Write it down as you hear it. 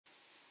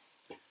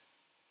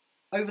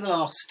over the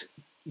last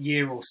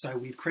year or so,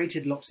 we've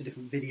created lots of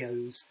different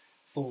videos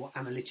for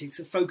analytics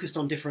that focused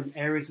on different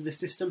areas of the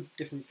system,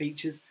 different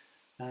features.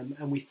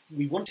 And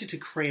we wanted to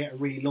create a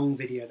really long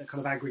video that kind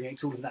of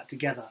aggregates all of that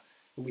together.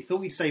 And we thought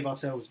we'd save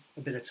ourselves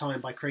a bit of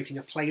time by creating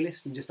a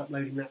playlist and just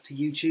uploading that to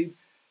YouTube.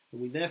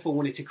 And we therefore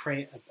wanted to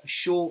create a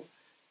short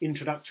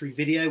introductory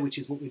video, which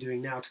is what we're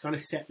doing now, to kind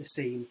of set the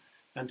scene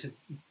and to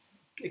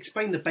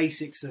explain the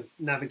basics of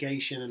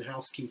navigation and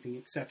housekeeping,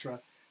 etc.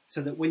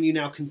 So that when you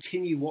now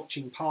continue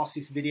watching past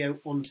this video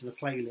onto the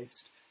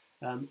playlist,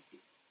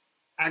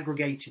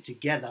 aggregated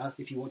together,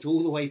 if you watch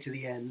all the way to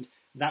the end,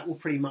 that will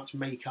pretty much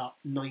make up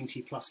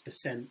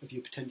 90+% of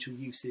your potential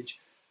usage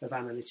of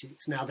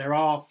analytics. Now, there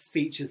are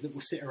features that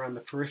will sit around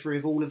the periphery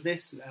of all of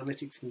this.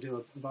 Analytics can do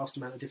a vast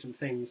amount of different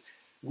things.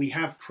 We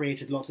have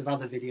created lots of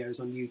other videos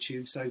on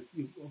YouTube, so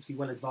you're obviously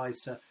well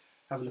advised to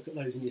have a look at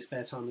those in your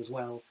spare time as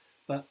well.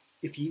 But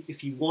if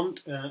you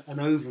want an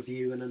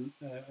overview and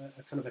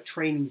a kind of a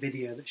training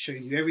video that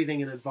shows you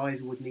everything an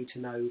advisor would need to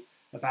know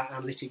about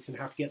analytics and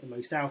how to get the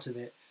most out of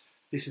it,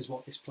 this is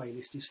what this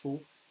playlist is for.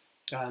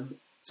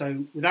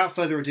 So without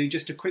further ado,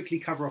 just to quickly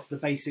cover off the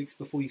basics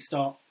before you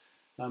start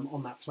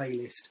on that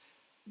playlist.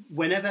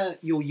 Whenever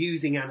you're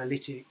using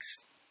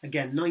analytics,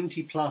 again,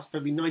 90+,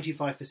 probably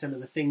 95% of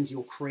the things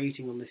you're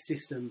creating on the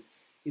system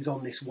is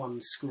on this one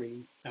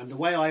screen. And the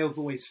way I have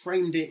always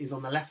framed it is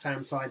on the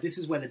left-hand side. This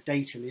is where the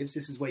data lives.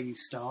 This is where you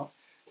start.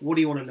 What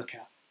do you want to look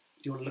at?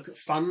 Do you want to look at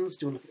funds?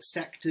 Do you want to look at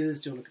sectors?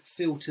 Do you want to look at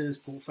filters,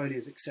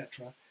 portfolios,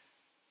 etc.?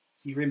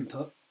 So your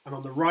input. And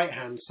on the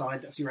right-hand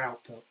side, that's your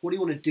output. What do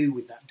you want to do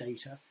with that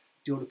data?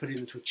 Do you want to put it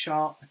into a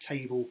chart, a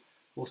table,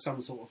 or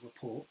some sort of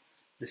report?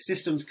 The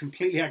system's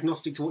completely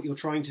agnostic to what you're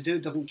trying to do.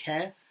 It doesn't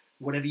care.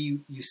 Whatever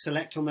you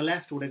select on the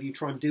left, or whatever you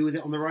try and do with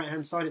it on the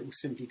right-hand side, it will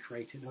simply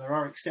create it. Now, there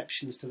are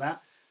exceptions to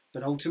that,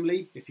 but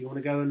ultimately, if you want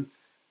to go and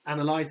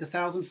analyse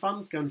 1,000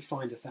 funds, go and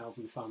find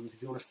 1,000 funds.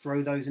 If you want to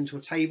throw those into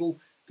a table,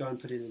 go and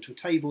put it into a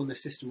table, and the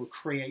system will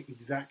create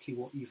exactly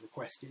what you've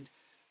requested.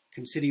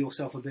 Consider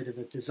yourself a bit of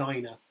a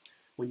designer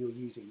when you're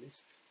using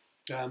this.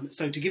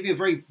 So to give you a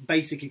very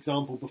basic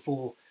example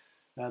before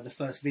the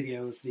first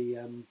video of the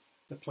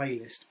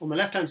playlist, on the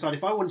left-hand side,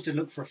 if I wanted to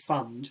look for a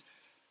fund,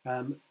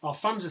 our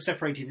funds are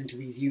separated into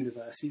these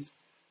universes,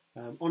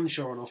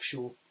 onshore and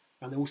offshore,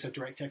 and they're also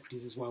direct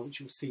equities as well,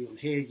 which you'll see on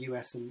here,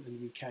 US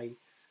and UK.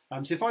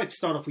 So if I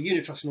start off with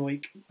Unit Trust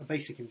Noik, a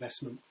basic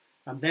investment,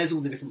 there's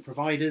all the different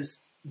providers.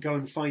 Go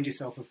and find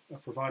yourself a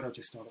provider. I'll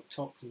just start up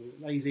top because I'm a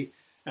bit lazy.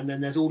 And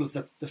then there's all of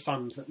the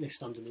funds that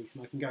list underneath,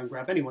 and I can go and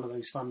grab any one of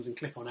those funds and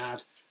click on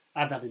add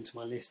that into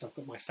my list. I've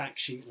got my fact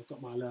sheet and I've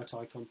got my alert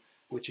icon,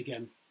 which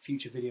again,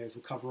 future videos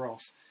will cover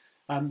off.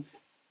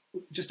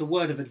 Just a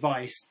word of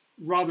advice,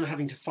 rather than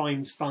having to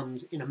find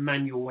funds in a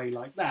manual way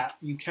like that,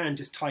 you can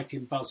just type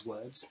in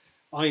buzzwords.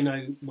 I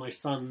know my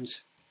fund,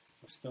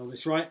 I'll spell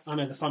this right, I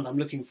know the fund I'm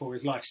looking for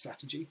is Life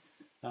Strategy.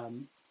 So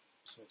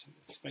I'll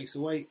take the space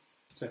away.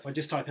 So if I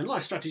just type in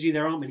Life Strategy,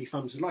 there aren't many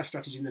funds with Life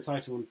Strategy in the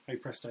title, and hey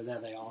presto,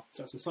 there they are.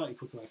 So that's a slightly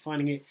quicker way of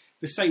finding it.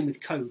 The same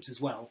with codes as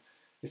well.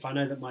 If I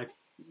know that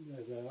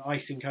there's an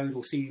ISIN code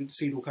or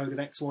CEDAW code of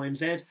X, Y, and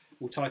Z,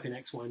 we'll type in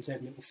X, Y, and Z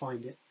and it will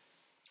find it.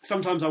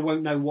 Sometimes I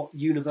won't know what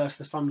universe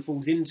the fund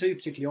falls into,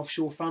 particularly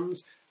offshore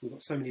funds. We've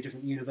got so many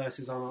different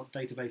universes, our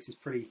database is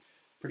pretty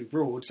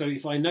broad. So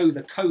if I know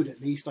the code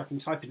at least, I can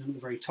type it in at the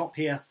very top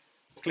here,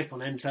 click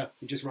on enter,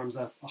 it just runs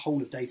a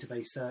whole of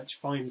database search,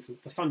 finds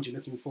the fund you're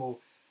looking for,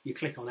 you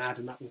click on add,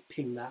 and that will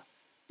ping that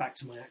back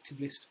to my active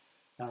list,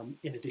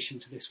 in addition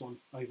to this one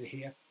over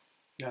here.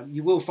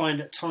 You will find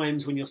at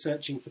times when you're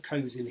searching for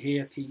codes in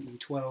here,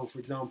 PE12 for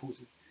example,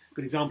 is a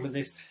good example of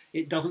this,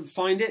 it doesn't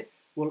find it.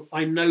 Well,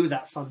 I know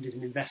that fund is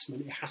an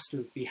investment, it has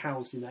to be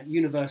housed in that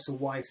universe, so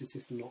why is the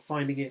system not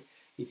finding it?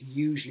 It's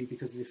usually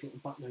because of this little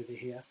button over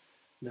here.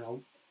 Now,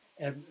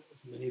 as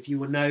many of you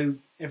will know,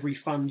 every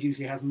fund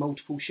usually has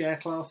multiple share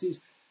classes,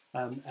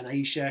 an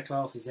A share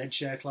class, a Z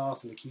share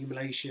class, an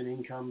accumulation,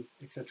 income,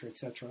 etc.,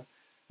 etc.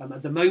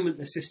 At the moment,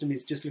 the system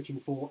is just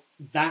looking for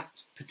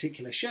that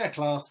particular share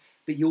class,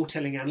 but you're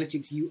telling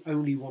analytics you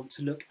only want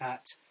to look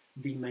at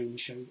the main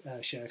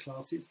share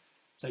classes.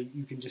 So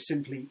you can just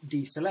simply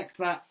deselect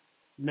that,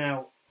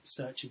 now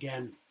search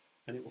again,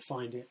 and it will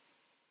find it,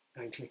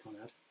 and click on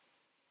add,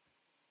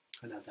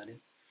 and add that in.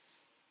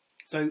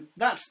 So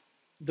that's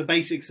the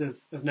basics of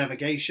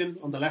navigation.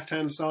 On the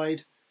left-hand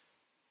side,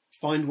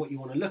 find what you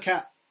want to look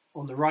at.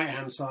 On the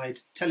right-hand side,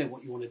 tell it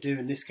what you want to do,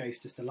 in this case,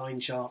 just a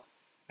line chart,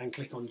 and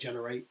click on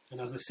generate.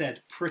 And as I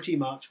said, pretty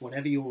much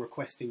whatever you're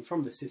requesting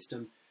from the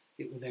system,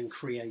 it will then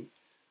create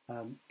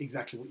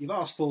exactly what you've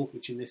asked for,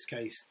 which in this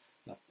case,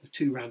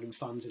 2 random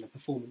funds in a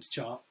performance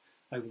chart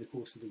over the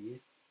course of the year.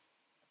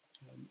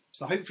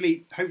 So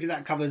hopefully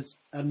that covers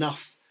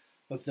enough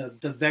of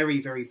the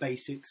very, very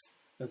basics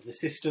of the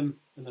system.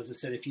 And as I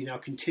said, if you now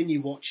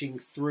continue watching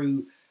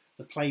through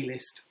the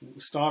playlist, we'll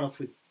start off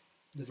with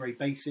the very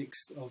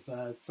basics of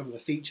some of the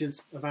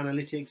features of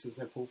analytics as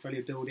their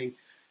portfolio building,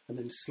 and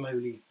then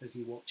slowly as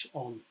you watch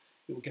on,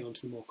 it will get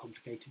onto the more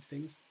complicated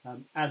things.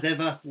 As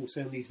ever, we'll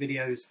say on these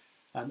videos,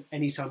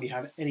 Anytime you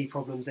have any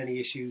problems, any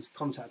issues,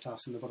 contact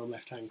us in the bottom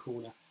left-hand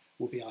corner.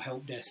 Will be our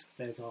help desk.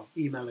 There's our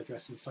email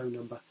address and phone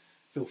number.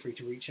 Feel free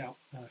to reach out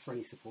for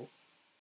any support.